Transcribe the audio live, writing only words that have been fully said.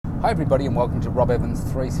Hi everybody and welcome to Rob Evans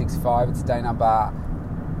 365. It's day number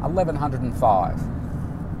 1105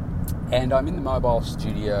 and I'm in the mobile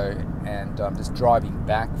studio and I'm just driving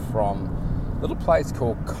back from a little place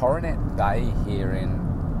called Coronet Bay here in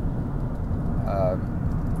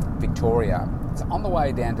Victoria. It's on the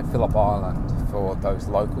way down to Phillip Island for those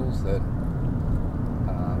locals that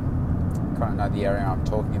kind of know the area I'm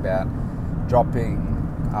talking about. Dropping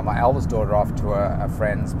my eldest daughter off to a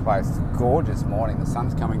friend's place. It's a gorgeous morning. The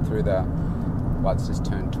sun's coming through it's just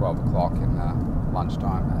turned 12 o'clock in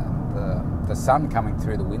lunchtime. The sun coming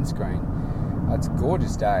through the windscreen. It's a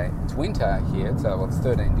gorgeous day. It's winter here. It's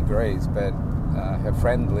 13 degrees, but her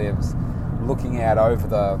friend lives looking out over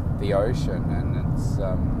the ocean, and it's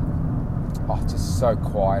just so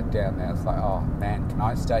quiet down there. It's like, oh man, can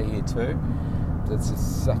I stay here too? It's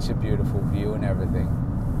just such a beautiful view and everything.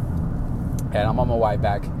 And I'm on my way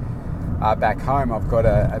back home. I've got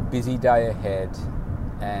a busy day ahead,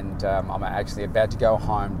 and I'm actually about to go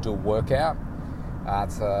home, do a workout.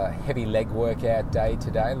 It's a heavy leg workout day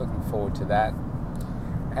today. Looking forward to that.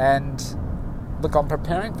 And look, I'm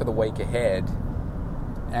preparing for the week ahead,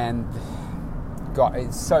 and God,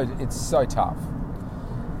 it's so tough.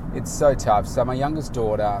 It's so tough. So my youngest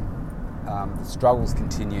daughter, the struggles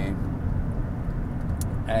continue,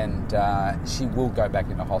 and she will go back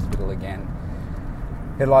into hospital again.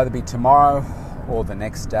 It'll either be tomorrow or the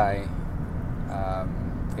next day.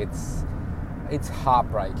 It's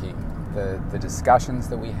heartbreaking. The discussions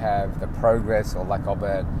that we have, the progress or lack of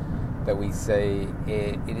it that we see,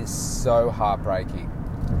 it is so heartbreaking.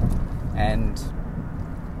 And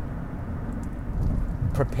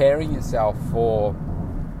this yourself for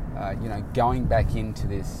going back into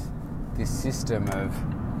this system of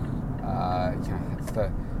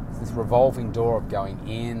it's this revolving door of going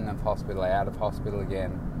in of hospital, out of hospital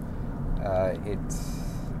again.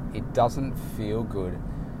 It doesn't feel good,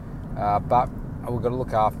 but we've got to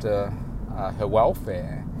look after her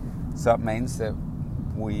welfare. So it means that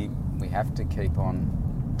we have to keep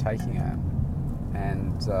on taking her.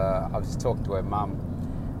 And I was just talking to her mum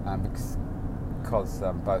because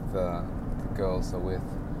both the girls are with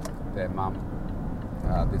their mum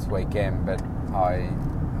this weekend, but I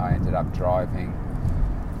ended up driving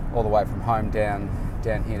all the way from home down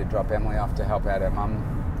here to drop Emily off to help out her mum,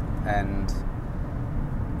 and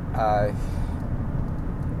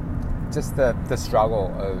just the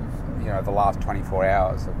struggle of the last 24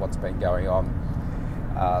 hours of what's been going on.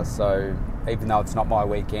 So even though it's not my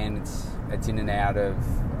weekend, it's in and out of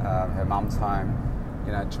her mum's home,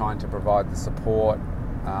 trying to provide the support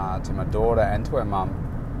to my daughter and to her mum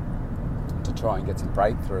to try and get some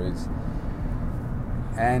breakthroughs.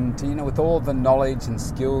 And with all the knowledge and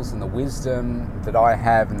skills and the wisdom that I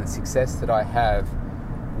have and the success that I have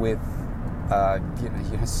with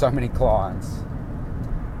so many clients,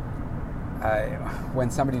 when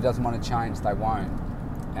somebody doesn't want to change, they won't.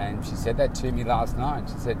 And she said that to me last night.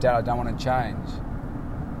 She said, "Dad, I don't want to change,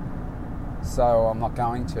 so I'm not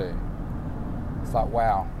going to." It's like,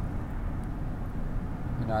 wow,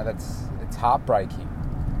 it's heartbreaking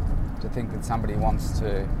to think that somebody wants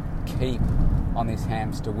to keep on this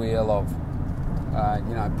hamster wheel of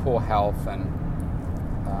poor health and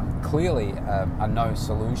clearly a no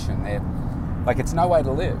solution there. Like, it's no way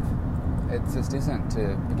to live. It just isn't,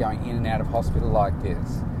 to be going in and out of hospital like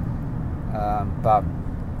this. But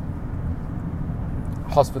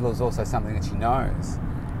hospital is also something that she knows,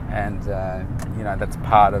 and that's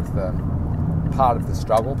part of the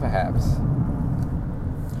struggle perhaps.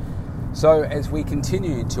 So as we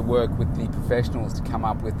continue to work with the professionals to come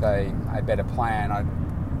up with a better plan,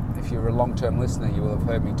 if you're a long-term listener, you will have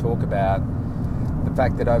heard me talk about the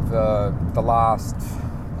fact that over the last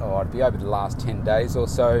 10 days or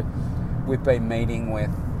so, we've been meeting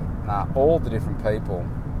with all the different people,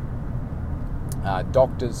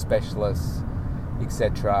 doctors, specialists,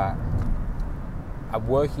 etc., are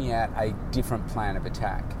working out a different plan of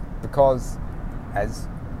attack, because as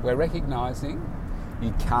we're recognising,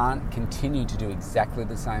 you can't continue to do exactly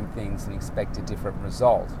the same things and expect a different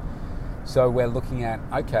result. So we're looking at,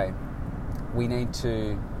 okay, we need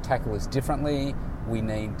to tackle this differently. We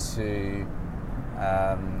need to,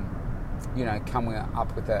 come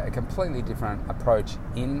up with a completely different approach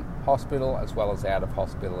in hospital as well as out of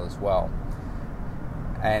hospital as well.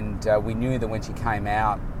 And we knew that when she came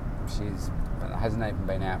out, hasn't even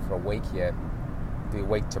been out for a week yet. It'll be a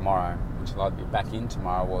week tomorrow, and she'll either be back in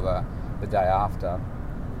tomorrow or the day after.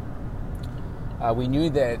 We knew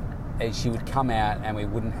that she would come out and we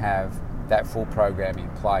wouldn't have that full program in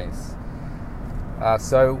place.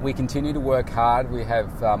 So we continue to work hard. We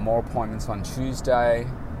have more appointments on Tuesday,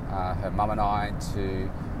 her mum and I, to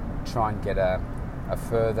try and get a a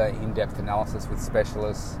further in-depth analysis with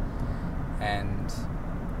specialists. And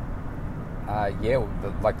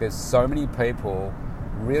there's so many people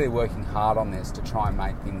really working hard on this to try and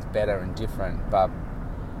make things better and different, but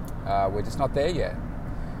we're just not there yet.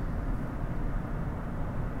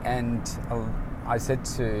 And I said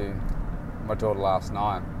to my daughter last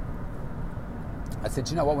night, I said,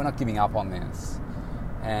 you know what, we're not giving up on this.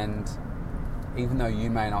 And even though you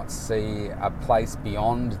may not see a place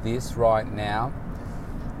beyond this right now,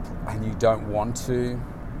 and you don't want to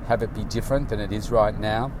have it be different than it is right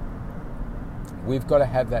now, we've got to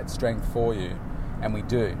have that strength for you, and we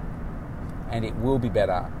do. And it will be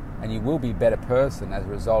better, and you will be a better person as a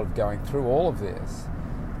result of going through all of this.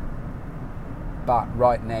 But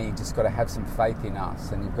right now, you just got to have some faith in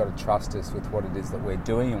us, and you've got to trust us with what it is that we're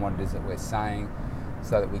doing and what it is that we're saying,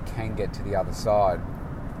 so that we can get to the other side.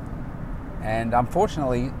 And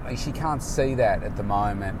unfortunately, she can't see that at the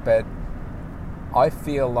moment, but I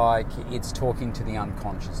feel like it's talking to the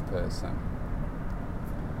unconscious person.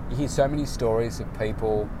 You hear so many stories of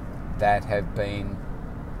people that have been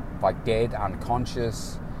like dead,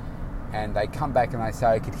 unconscious, and they come back and they say,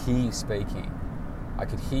 I could hear you speaking. I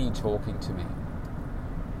could hear you talking to me.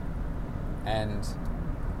 And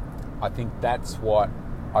I think that's what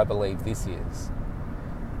I believe this is.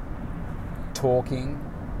 Talking,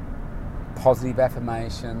 positive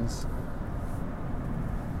affirmations.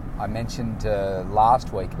 I mentioned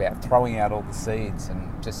last week about throwing out all the seeds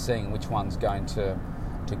and just seeing which one's going to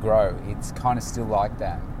grow. It's kind of still like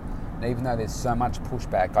that. And even though there's so much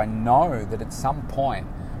pushback, I know that at some point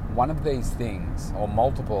one of these things, or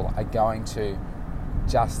multiple, are going to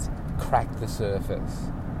just crack the surface.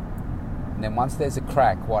 And then once there's a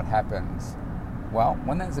crack, what happens? Well,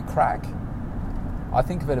 when there's a crack, I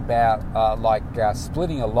think of it about like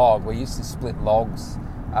splitting a log. We used to split logs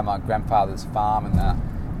at my grandfather's farm in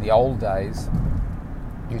the old days.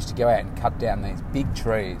 We used to go out and cut down these big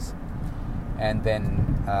trees, and then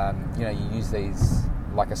you use these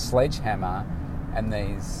like a sledgehammer and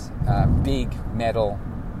these big metal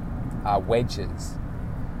wedges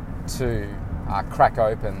to crack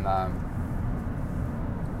open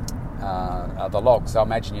the log. So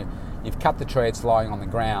imagine you've cut the tree, it's lying on the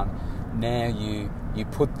ground. Now you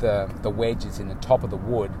put the wedges in the top of the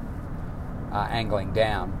wood, angling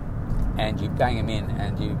down, and you bang them in,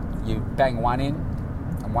 and you bang one in,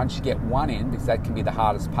 and once you get one in, because that can be the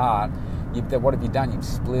hardest part, what have you done? You've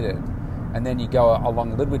split it, and then you go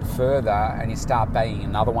along a little bit further and you start banging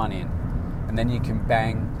another one in, and then you can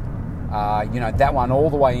bang that one all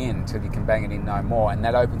the way in until you can bang it in no more, and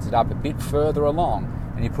that opens it up a bit further along,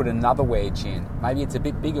 and you put another wedge in. Maybe it's a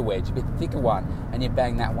bit bigger wedge, a bit thicker one, and you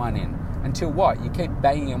bang that one in. Until what? You keep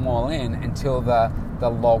banging them all in until the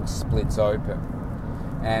log splits open.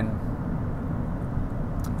 And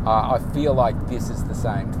I feel like this is the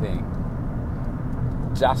same thing.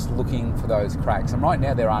 Just looking for those cracks. And right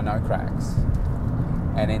now there are no cracks.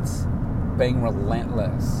 And it's being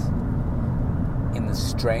relentless in the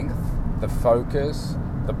strength, the focus,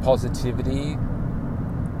 the positivity,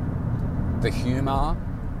 the humour,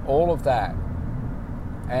 all of that.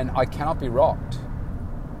 And I cannot be rocked.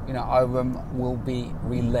 I will be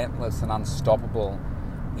relentless and unstoppable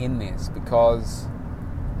in this, because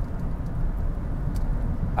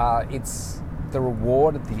it's the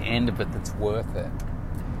reward at the end of it that's worth it.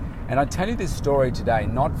 And I tell you this story today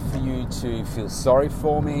not for you to feel sorry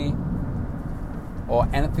for me or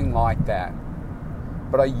anything like that,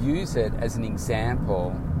 but I use it as an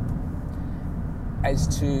example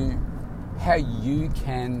as to how you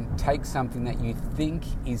can take something that you think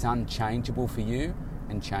is unchangeable for you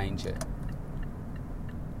and change it.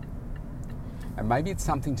 And maybe it's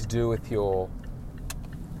something to do with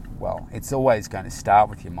it's always going to start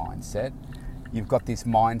with your mindset. You've got this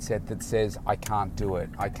mindset that says, I can't do it,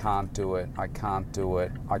 I can't do it, I can't do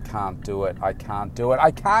it, I can't do it, I can't do it,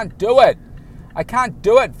 I can't do it, I can't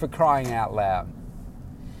do it, for crying out loud.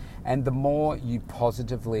 And the more you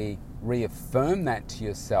positively reaffirm that to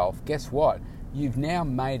yourself, guess what? You've now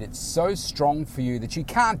made it so strong for you that you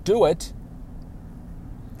can't do it,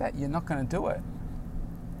 that you're not going to do it.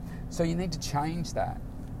 So you need to change that.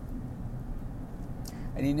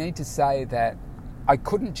 And you need to say that I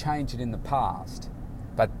couldn't change it in the past,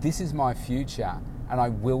 but this is my future and I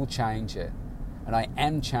will change it. And I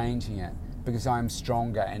am changing it because I am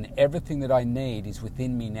stronger, and everything that I need is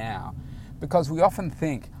within me now. Because we often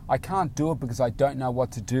think, I can't do it because I don't know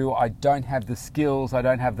what to do, I don't have the skills, I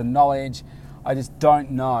don't have the knowledge, I just don't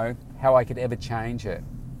know how I could ever change it.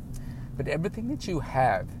 But everything that you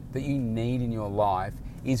have, that you need in your life,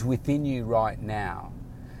 is within you right now.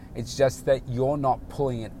 It's just that you're not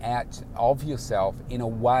pulling it out of yourself in a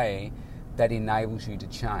way that enables you to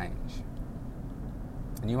change.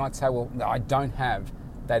 And you might say, well, no, I don't have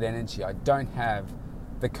that energy. I don't have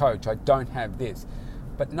the coach. I don't have this.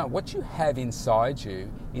 But no, what you have inside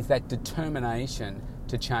you is that determination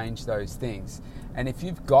to change those things. And if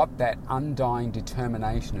you've got that undying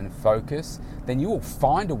determination and focus, then you will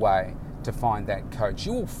find a way to find that coach.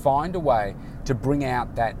 You will find a way to bring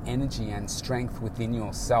out that energy and strength within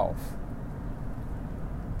yourself.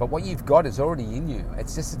 But what you've got is already in you.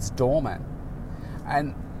 It's dormant.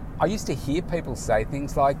 And I used to hear people say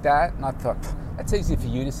things like that, and I thought, that's easy for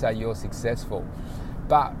you to say, you're successful.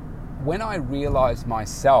 But when I realized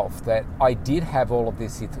myself that I did have all of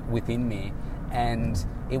this within me, and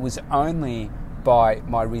it was only by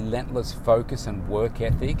my relentless focus and work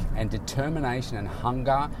ethic and determination and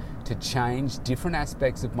hunger to change different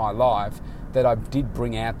aspects of my life, that I did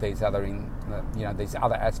bring out these other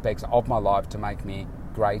aspects of my life to make me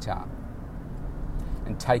greater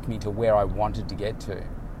and take me to where I wanted to get to.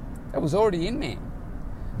 It was already in me.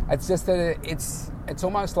 It's just that it's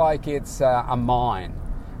almost like it's a mine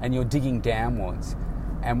and you're digging downwards,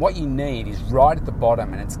 and what you need is right at the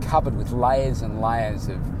bottom, and it's covered with layers and layers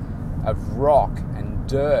of rock and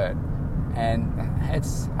dirt. And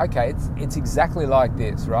it's exactly like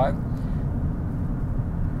this, right?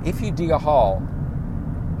 If you dig a hole,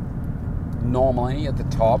 normally at the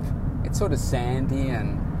top, it's sort of sandy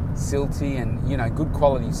and silty and, good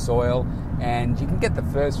quality soil, and you can get the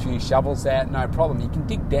first few shovels out, no problem. You can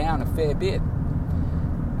dig down a fair bit.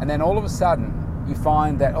 And then all of a sudden, you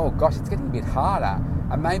find that, oh gosh, it's getting a bit harder,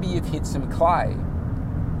 and maybe you've hit some clay.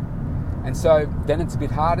 And so then it's a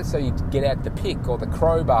bit harder, so you get out the pick or the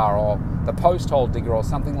crowbar or the post hole digger or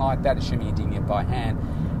something like that, assuming you're digging it by hand,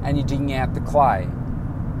 and you're digging out the clay.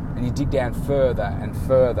 And you dig down further and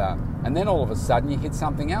further, and then all of a sudden you hit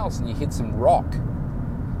something else, and you hit some rock.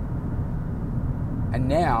 And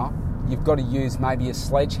now you've got to use maybe a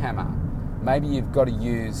sledgehammer. Maybe you've got to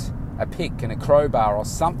use a pick and a crowbar or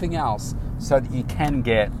something else so that you can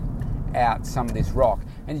get out some of this rock.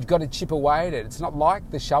 And you've got to chip away at it. It's not like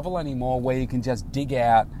the shovel anymore where you can just dig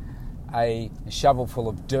out a shovel full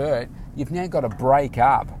of dirt. You've now got to break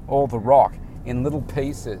up all the rock in little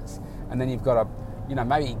pieces. And then you've got to,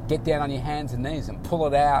 maybe get down on your hands and knees and pull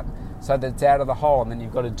it out so that it's out of the hole. And then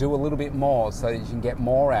you've got to do a little bit more so that you can get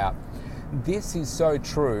more out. This is so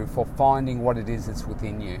true for finding what it is that's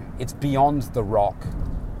within you. It's beyond the rock,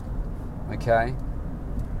 okay?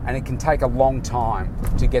 And it can take a long time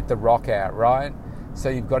to get the rock out, right? So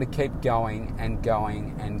you've got to keep going and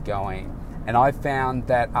going and going. And I found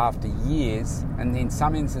that after years, and in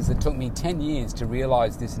some instances it took me 10 years to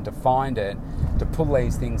realize this and to find it, to pull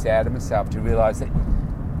these things out of myself, to realize that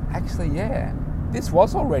actually, yeah, this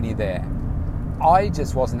was already there. I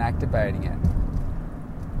just wasn't activating it.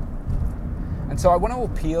 And so I want to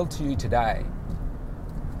appeal to you today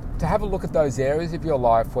to have a look at those areas of your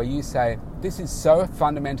life where you say, this is so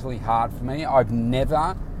fundamentally hard for me. I've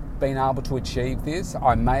never been able to achieve this.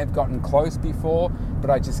 I may have gotten close before, but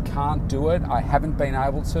I just can't do it. I haven't been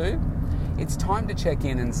able to. It's time to check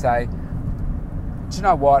in and say, do you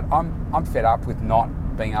know what? I'm fed up with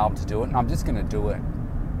not being able to do it, and I'm just going to do it.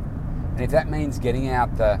 And if that means getting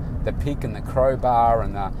out the pick and the crowbar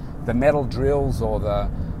and the metal drills or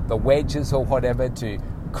the wedges or whatever to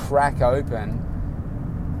crack open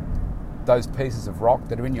those pieces of rock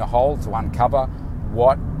that are in your hole to uncover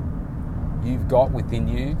what you've got within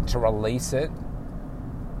you, to release it,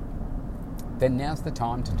 then now's the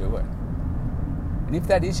time to do it. And if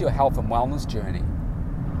that is your health and wellness journey,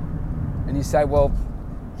 and you say, well,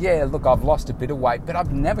 yeah, look, I've lost a bit of weight, but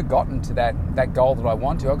I've never gotten to that goal that I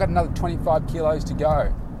want to. I've got another 25 kilos to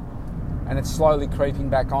go, and it's slowly creeping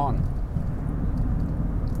back on.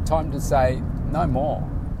 Time to say, no more.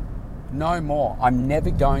 No more. I'm never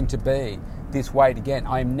going to be this weight again.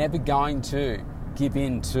 I'm never going to give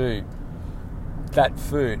in to that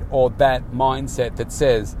food or that mindset that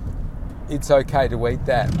says it's okay to eat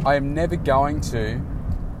that. I am never going to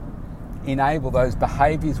enable those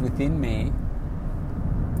behaviors within me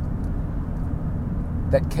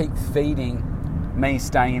that keep feeding me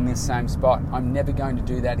staying in this same spot. I'm never going to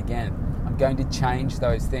do that again. I'm going to change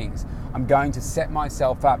those things. I'm going to set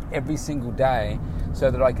myself up every single day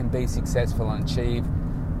so that I can be successful and achieve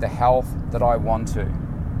the health that I want to.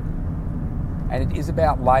 And it is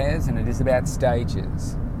about layers and it is about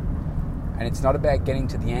stages. And it's not about getting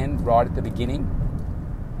to the end right at the beginning.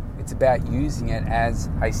 It's about using it as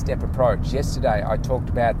a step approach. Yesterday I talked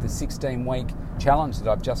about the 16-week challenge that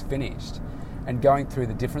I've just finished and going through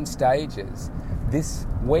the different stages. This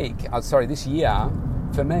year,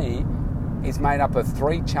 for me, is made up of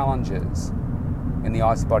 3 challenges. in the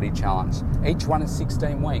Ice Body Challenge. Each one is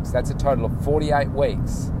 16 weeks. That's a total of 48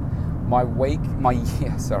 weeks. My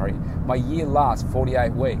year lasts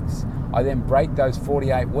 48 weeks. I then break those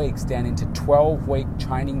 48 weeks down into 12-week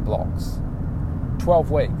training blocks.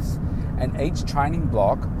 12 weeks. And each training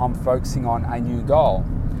block, I'm focusing on a new goal.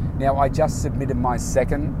 Now, I just submitted my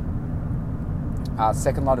second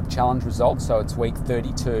lot of challenge results, so it's week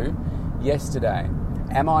 32, yesterday.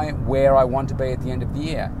 Am I where I want to be at the end of the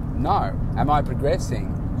year? No. Am I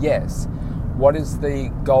progressing? Yes. What is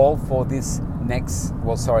the goal for this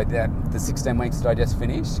the 16 weeks that I just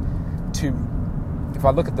finished? If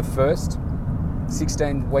I look at the first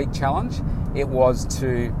 16-week challenge, it was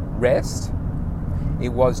to rest, it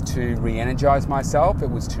was to re-energize myself, it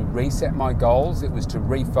was to reset my goals, it was to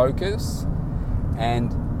refocus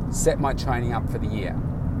and set my training up for the year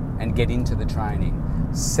and get into the training.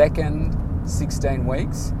 Second 16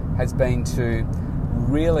 weeks has been to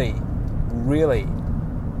really, really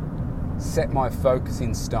set my focus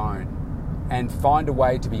in stone and find a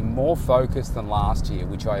way to be more focused than last year,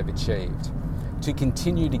 which I have achieved. To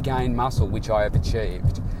continue to gain muscle, which I have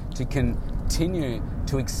achieved. To continue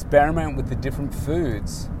to experiment with the different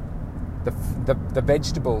foods, the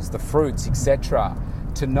vegetables, the fruits, etc.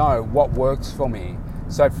 To know what works for me.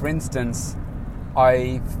 So for instance,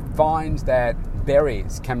 I find that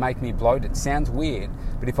berries can make me bloated. Sounds weird,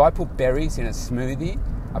 but if I put berries in a smoothie,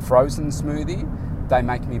 a frozen smoothie, they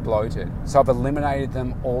make me bloated. So I've eliminated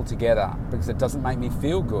them altogether because it doesn't make me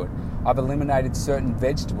feel good. I've eliminated certain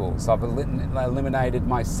vegetables. I've eliminated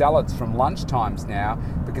my salads from lunchtimes now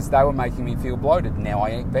because they were making me feel bloated. Now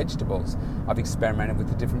I eat vegetables. I've experimented with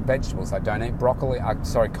the different vegetables. I don't eat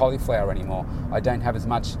cauliflower anymore. I don't have as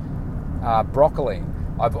much broccoli.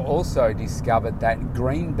 I've also discovered that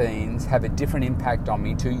green beans have a different impact on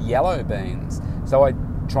me to yellow beans. So I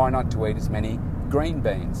try not to eat as many green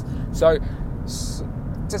beans. So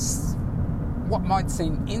just what might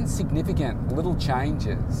seem insignificant little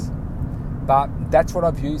changes, but that's what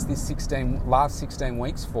I've used this last 16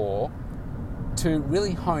 weeks for, to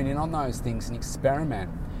really hone in on those things and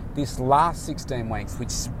experiment. This last 16 weeks,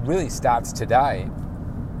 which really starts today,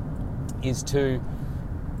 is to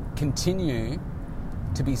continue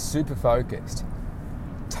to be super focused,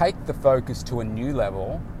 take the focus to a new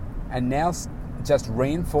level, and now just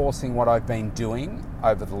reinforcing what I've been doing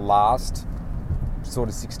over the last sort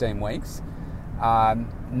of 16 weeks,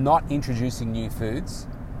 not introducing new foods.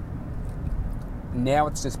 Now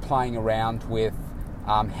it's just playing around with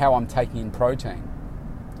how I'm taking in protein,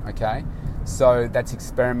 okay? So that's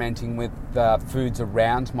experimenting with the foods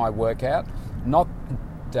around my workout, not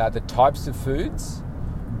the types of foods,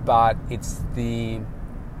 but it's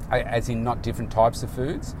as in not different types of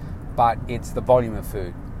foods, but it's the volume of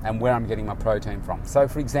food and where I'm getting my protein from. So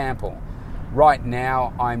for example, right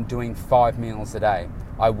now I'm doing 5 meals a day.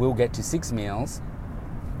 I will get to 6 meals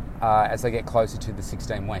as I get closer to the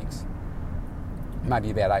 16 weeks. Maybe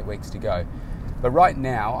about 8 weeks to go. But right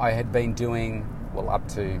now I had been doing, up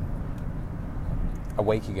to a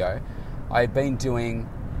week ago, I had been doing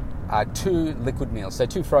 2 liquid meals, so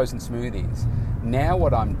 2 frozen smoothies. Now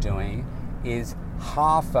what I'm doing is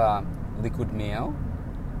half a liquid meal,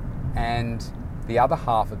 and the other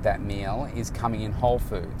half of that meal is coming in whole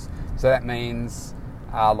foods. So that means,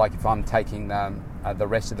 like if I'm taking the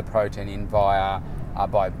rest of the protein in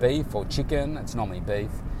by beef or chicken, it's normally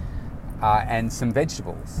beef, and some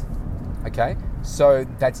vegetables. Okay, so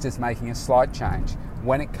that's just making a slight change.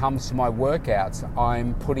 When it comes to my workouts,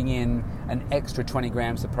 I'm putting in an extra 20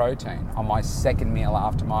 grams of protein on my second meal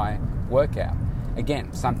after my workout.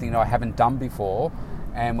 Again, something that I haven't done before,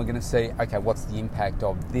 and we're going to see, okay, what's the impact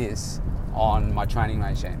of this on my training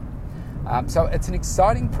regime? So it's an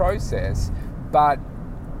exciting process, but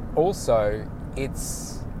also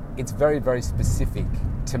it's very, very specific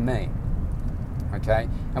to me, okay?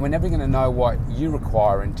 And we're never going to know what you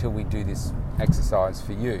require until we do this exercise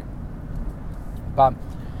for you. But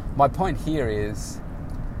my point here is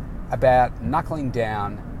about knuckling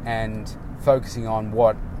down and focusing on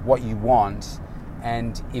what you want.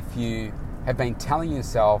 And if you have been telling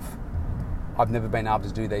yourself, I've never been able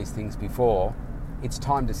to do these things before, it's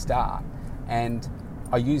time to start. And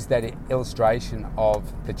I use that illustration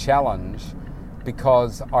of the challenge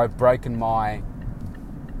because I've broken my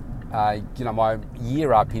my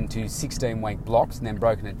year up into 16-week blocks and then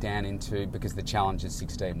broken it down into, because the challenge is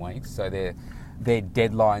 16 weeks, so they're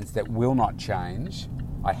deadlines that will not change.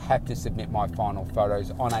 I have to submit my final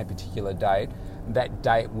photos on a particular date. That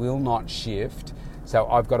date will not shift, so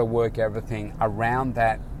I've got to work everything around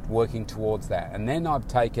that, working towards that. And then I've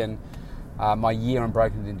taken my year and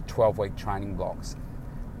broken it into 12-week training blocks.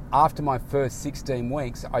 After my first 16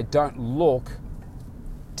 weeks, I don't look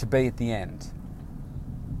to be at the end.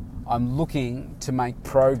 I'm looking to make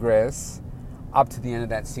progress up to the end of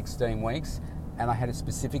that 16 weeks, and I had a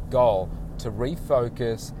specific goal to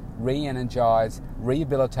refocus, re-energize,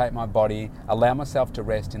 rehabilitate my body, allow myself to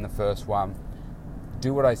rest in the first one,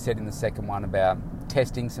 do what I said in the second one about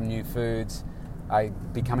testing some new foods,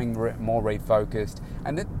 becoming more refocused.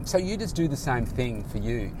 And so you just do the same thing for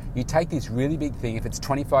you. You take this really big thing, if it's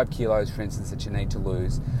 25 kilos, for instance, that you need to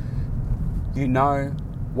lose, you know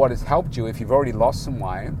what has helped you if you've already lost some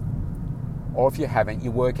weight, or if you haven't,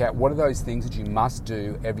 you work out what are those things that you must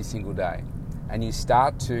do every single day. And you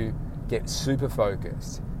start to get super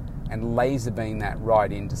focused and laser beam that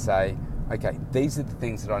right in to say, okay, these are the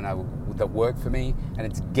things that I know that work for me, and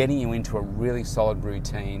it's getting you into a really solid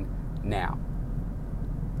routine now.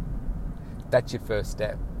 That's your first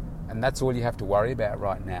step. And that's all you have to worry about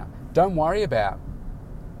right now. Don't worry about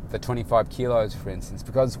the 25 kilos, for instance,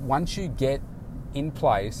 because once you get in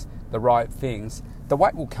place the right things, the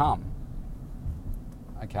weight will come.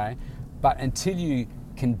 Okay? But until you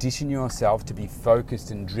condition yourself to be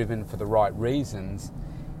focused and driven for the right reasons,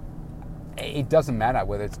 it doesn't matter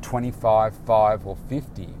whether it's 25, 5 or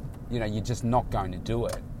 50. You're just not going to do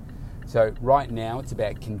it. So right now it's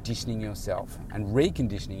about conditioning yourself and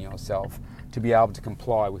reconditioning yourself to be able to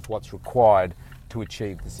comply with what's required to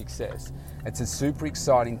achieve the success. It's a super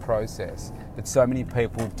exciting process that so many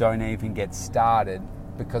people don't even get started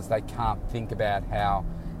because they can't think about how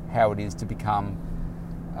it is to become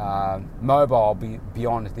mobile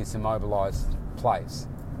beyond this immobilized place.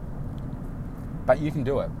 But you can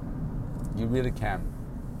do it. You really can.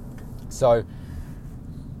 So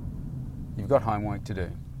you've got homework to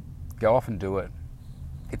do. Go off and do it.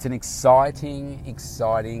 It's an exciting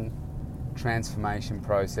transformation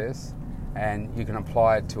process, and you can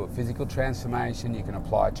apply it to a physical transformation, you can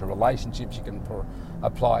apply it to relationships, you can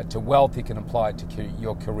apply it to wealth, you can apply it to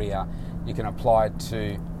your career, you can apply it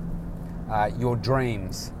to your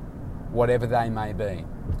dreams, whatever they may be.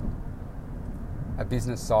 A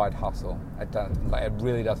business side hustle, it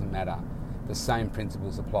really doesn't matter. The same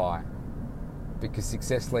principles apply, because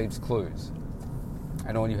success leaves clues,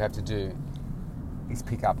 and all you have to do is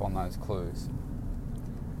pick up on those clues,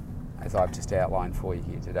 as I've just outlined for you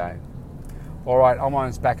here today. All right, I'm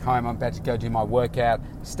almost back home. I'm about to go do my workout.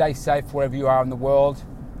 Stay safe wherever you are in the world.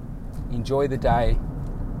 Enjoy the day.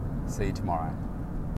 See you tomorrow.